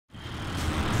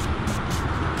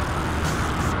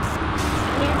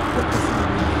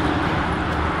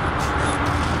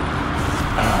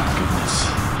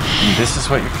This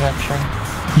is what you're capturing?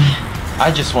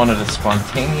 I just wanted a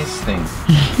spontaneous thing.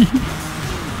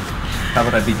 How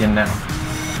would I begin now?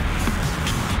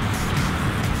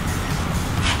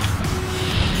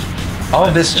 All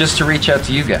of this just to reach out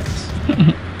to you guys.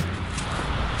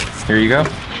 Here you go.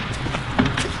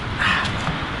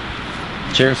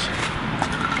 Cheers.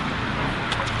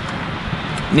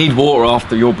 Need water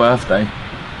after your birthday.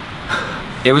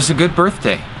 It was a good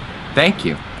birthday. Thank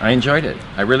you. I enjoyed it.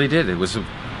 I really did. It was a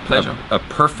Pleasure. A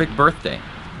perfect birthday.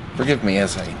 Forgive me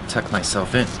as I tuck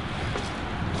myself in.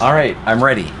 All right, I'm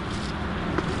ready.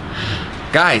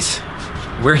 Guys,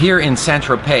 we're here in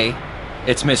Tropez.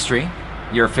 It's Mystery,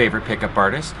 your favorite pickup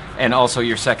artist, and also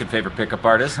your second favorite pickup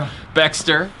artist,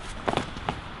 Beckster.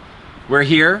 We're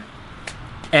here,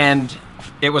 and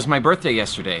it was my birthday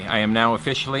yesterday. I am now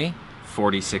officially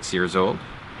 46 years old.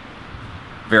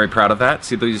 Very proud of that.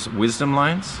 See these wisdom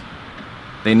lines?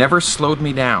 They never slowed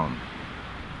me down.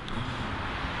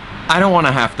 I don't want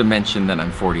to have to mention that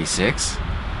I'm 46,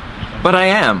 but I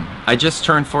am. I just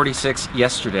turned 46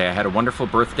 yesterday. I had a wonderful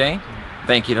birthday.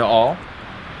 Thank you to all.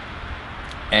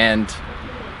 And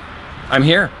I'm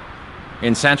here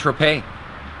in Tropez.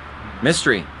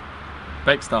 Mystery.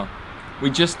 Beckster, we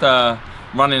just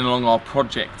running along our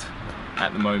project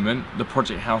at the moment, the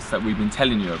project house that we've been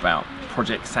telling you about,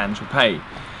 Project Tropez.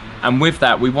 And with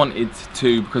that, we wanted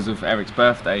to, because of Eric's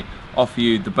birthday, offer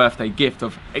you the birthday gift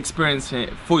of experiencing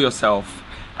it for yourself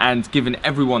and giving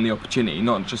everyone the opportunity,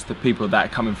 not just the people that are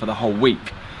coming for the whole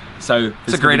week. So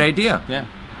it's a great idea. Yeah.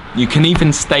 You can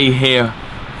even stay here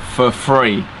for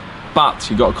free, but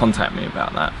you got to contact me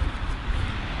about that.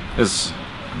 There's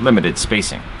limited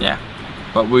spacing. Yeah.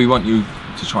 But we want you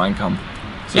to try and come.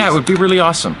 So yeah, it would be really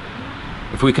awesome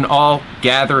if we can all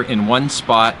gather in one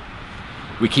spot.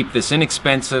 We keep this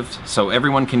inexpensive so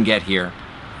everyone can get here,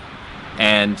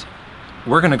 and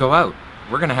we're gonna go out.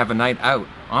 We're gonna have a night out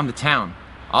on the town,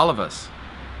 all of us.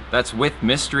 That's with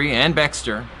Mystery and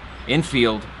Beckster in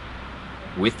field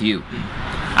with you.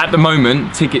 At the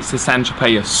moment, tickets to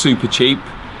Tropez are super cheap.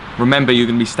 Remember, you're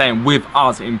gonna be staying with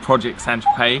us in Project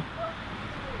Tropez,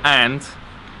 and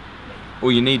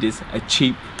all you need is a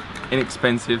cheap,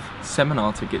 inexpensive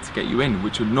seminar ticket to get you in,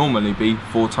 which would normally be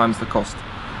 4 times the cost.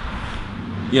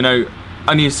 You know,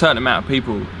 only a certain amount of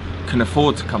people can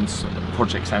afford to come to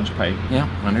Project Tropez. Yeah,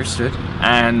 understood.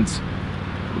 And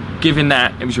given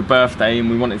that it was your birthday and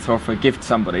we wanted to offer a gift to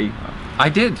somebody, I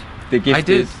did. The gift I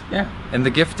did. is, yeah. And the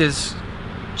gift is,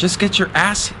 just get your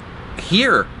ass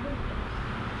here.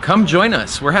 Come join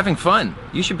us. We're having fun.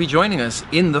 You should be joining us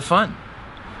in the fun.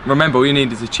 Remember, all you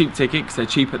need is a cheap ticket, because they're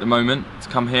cheap at the moment, to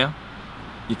come here.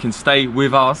 You can stay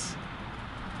with us,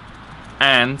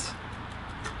 and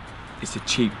it's a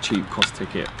cheap cost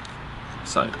ticket.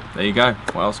 So there you go.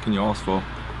 What else can you ask for?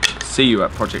 See you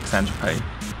at Project Tropez.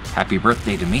 Happy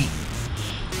birthday to me.